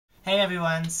Hey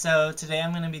everyone, so today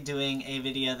I'm going to be doing a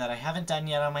video that I haven't done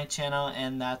yet on my channel,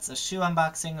 and that's a shoe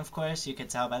unboxing, of course, you could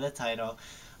tell by the title.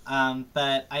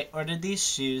 But I ordered these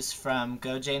shoes from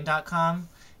GOJANE.com,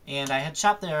 and I had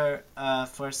shopped there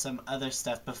for some other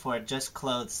stuff before, just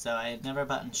clothes, so I had never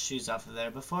bought shoes off of there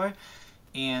before.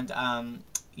 And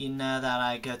you know that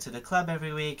I go to the club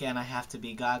every week and I have to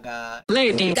be Gaga.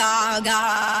 Lady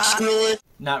Gaga.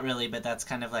 Not really, but that's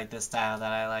kind of like the style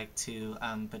that I like to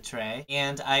portray.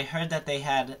 And I heard that they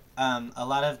had a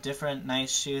lot of different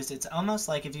nice shoes. It's almost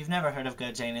like, if you've never heard of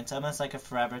GOJANE, it's almost like a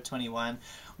Forever 21,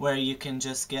 where you can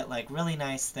just get like really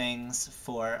nice things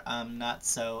for not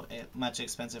so much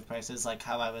expensive prices, like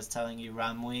how I was telling you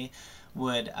Ramwi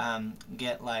would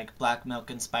get like black milk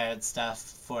inspired stuff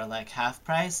for like half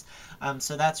price.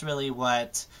 So that's really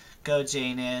what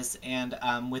GOJANE is, and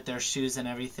with their shoes and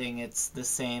everything, it's the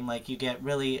same. Like, you get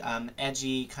really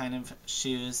edgy kind of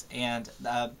shoes, and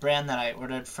the brand that I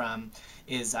ordered from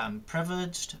is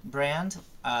Privileged brand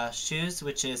shoes,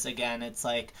 which is, again, it's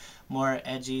like more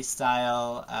edgy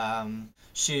style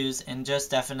shoes, and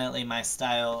just definitely my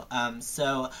style.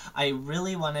 So I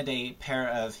really wanted a pair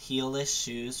of heelless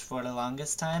shoes for the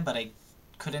longest time, but I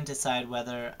couldn't decide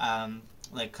whether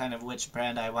like kind of which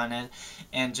brand I wanted,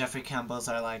 and Jeffrey Campbell's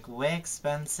are like way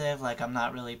expensive. Like, I'm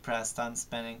not really pressed on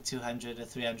spending $200 to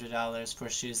 $300 for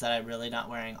shoes that I'm really not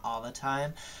wearing all the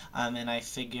time, and I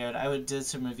figured I would do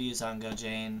some reviews on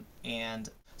GOJANE and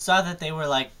saw that they were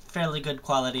like fairly good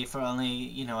quality for only,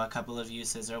 you know, a couple of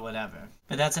uses or whatever.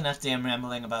 But that's enough damn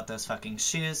rambling about those fucking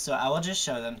shoes, so I will just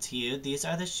show them to you. These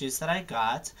are the shoes that I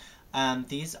got.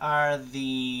 These are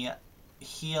the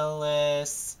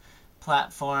heelless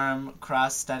platform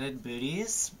cross-studded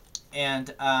booties,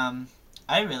 and I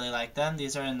really like them.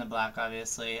 These are in the black,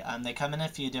 obviously. They come in a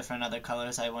few different other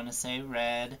colors. I want to say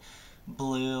red,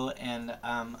 blue, and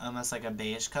almost like a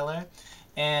beige color.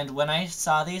 And when I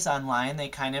saw these online, they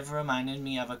kind of reminded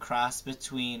me of a cross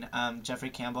between,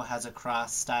 Jeffrey Campbell has a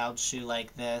cross-styled shoe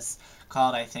like this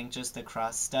called, I think, just the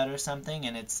cross stud or something,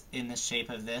 and it's in the shape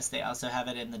of this. They also have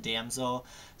it in the damsel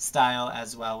style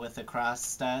as well, with the cross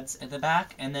studs at the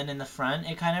back. And then in the front,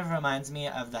 it kind of reminds me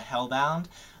of the Hellbound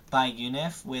by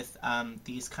Unif with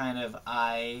these kind of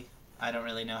I don't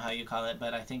really know how you call it,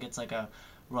 but I think it's like a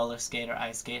roller skate or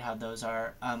ice skate, how those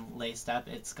are laced up.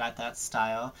 It's got that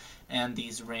style, and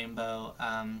these rainbow,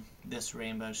 this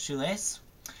rainbow shoelace.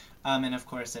 And of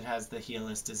course it has the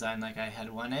heelless design like I had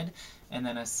wanted, and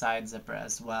then a side zipper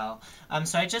as well.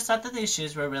 So I just thought that these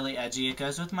shoes were really edgy. It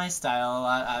goes with my style a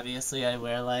lot. Obviously I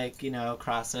wear, like, you know,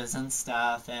 crosses and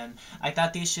stuff, and I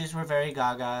thought these shoes were very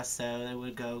Gaga, so it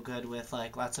would go good with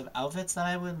like lots of outfits that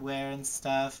I would wear and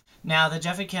stuff. Now, the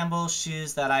Jeffrey Campbell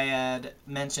shoes that I had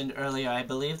mentioned earlier, I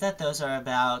believe that those are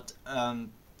about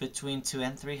between $200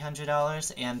 and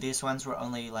 $300, and these ones were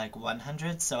only like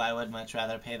 $100, so I would much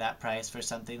rather pay that price for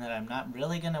something that I'm not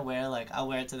really gonna wear. Like, I'll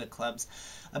wear it to the clubs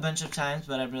a bunch of times,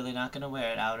 but I'm really not gonna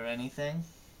wear it out or anything.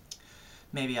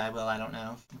 Maybe I will, I don't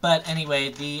know. But anyway,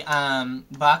 the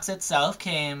box itself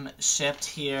came shipped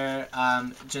here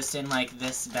just in like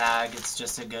this bag. It's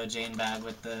just a GOJANE bag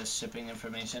with the shipping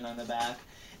information on the back.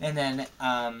 And then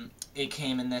it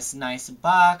came in this nice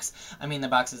box. I mean, the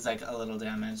box is like a little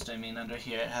damaged. I mean, under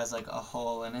here it has like a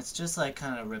hole, and it's just like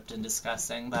kind of ripped and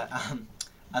disgusting. But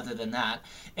other than that,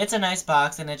 it's a nice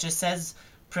box, and it just says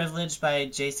Privileged by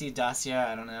J.C. Dossier.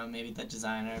 I don't know, maybe the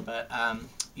designer, but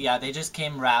yeah, they just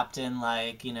came wrapped in,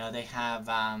 like, you know, they have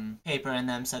paper in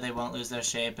them so they won't lose their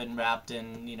shape, and wrapped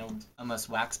in, you know, almost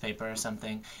wax paper or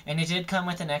something. And it did come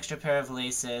with an extra pair of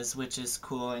laces, which is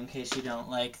cool in case you don't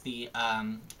like the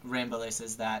rainbow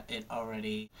laces that it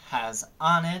already has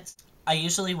on it. I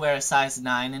usually wear a size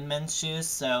 9 in men's shoes,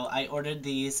 so I ordered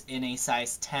these in a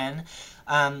size 10.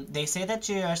 They say that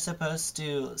you are supposed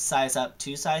to size up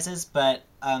 2 sizes, but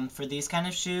for these kind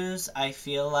of shoes, I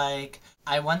feel like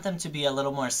I want them to be a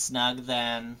little more snug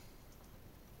than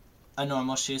a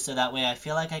normal shoe, so that way I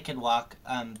feel like I could walk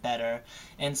better.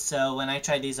 And so when I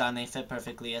tried these on, they fit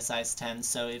perfectly a size 10.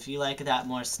 So if you like that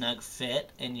more snug fit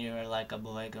and you're like a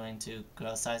boy going to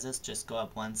girl sizes, just go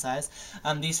up 1 size.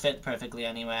 These fit perfectly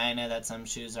anyway. I know that some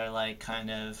shoes are like kind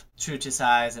of true to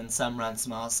size, and some run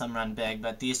small, some run big,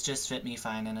 but these just fit me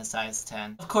fine in a size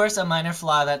 10. Of course, a minor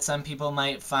flaw that some people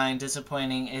might find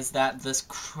disappointing is that this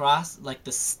cross, like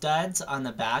the studs on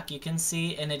the back, you can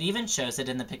see, and it even shows it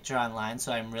in the picture online,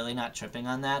 so I'm really not tripping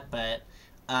on that, but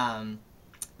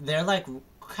they're like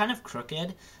kind of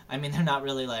crooked. I mean, they're not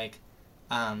really like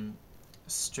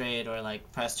straight or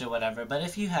like pressed or whatever, but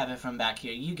if you have it from back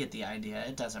here, you get the idea.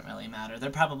 It doesn't really matter. They're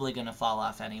probably gonna fall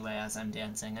off anyway as I'm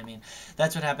dancing. I mean,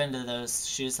 that's what happened to those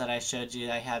shoes that I showed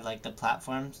you. I had like the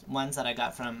platform ones that I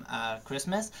got from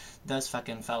Christmas. Those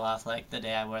fucking fell off like the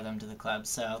day I wore them to the club.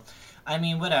 So I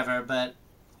mean, whatever, but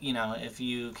you know, if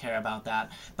you care about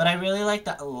that. But I really like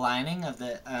the lining of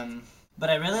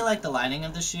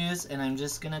the shoes, and I'm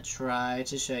just gonna try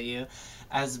to show you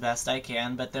as best I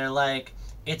can. But they're like,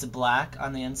 it's black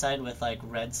on the inside with like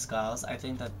red skulls. I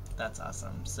think that's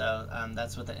awesome. So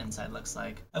that's what the inside looks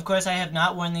like. Of course, I have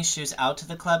not worn these shoes out to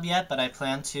the club yet, but I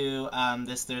plan to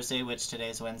this Thursday, which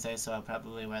today's Wednesday, so I'll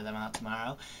probably wear them out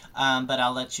tomorrow. But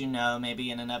I'll let you know maybe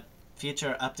in a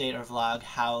future update or vlog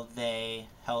how they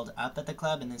held up at the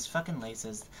club. And these fucking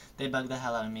laces, they bug the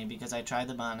hell out of me because I tried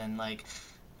them on and like,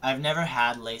 I've never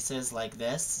had laces like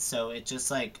this, so it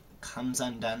just like comes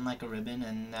undone like a ribbon,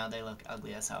 and now they look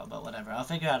ugly as hell, but whatever. I'll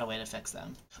figure out a way to fix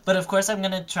them. But of course I'm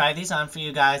gonna try these on for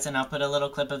you guys, and I'll put a little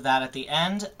clip of that at the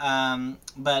end.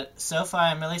 But so far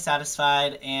I'm really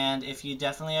satisfied, and if you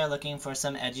definitely are looking for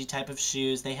some edgy type of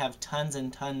shoes, they have tons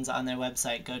and tons on their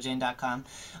website,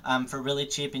 GOJANE.com, for really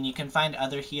cheap, and you can find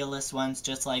other heelless ones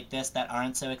just like this that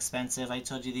aren't so expensive. I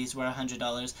told you these were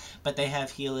 $100, but they have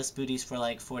heelless booties for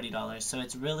like $40, so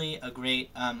it's really a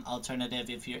great alternative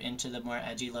if you're into the more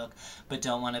edgy look, but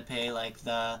don't want to pay like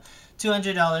the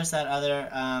 $200 that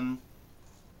other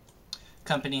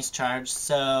companies charge.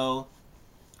 So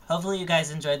hopefully you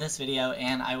guys enjoyed this video,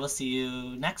 and I will see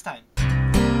you next time.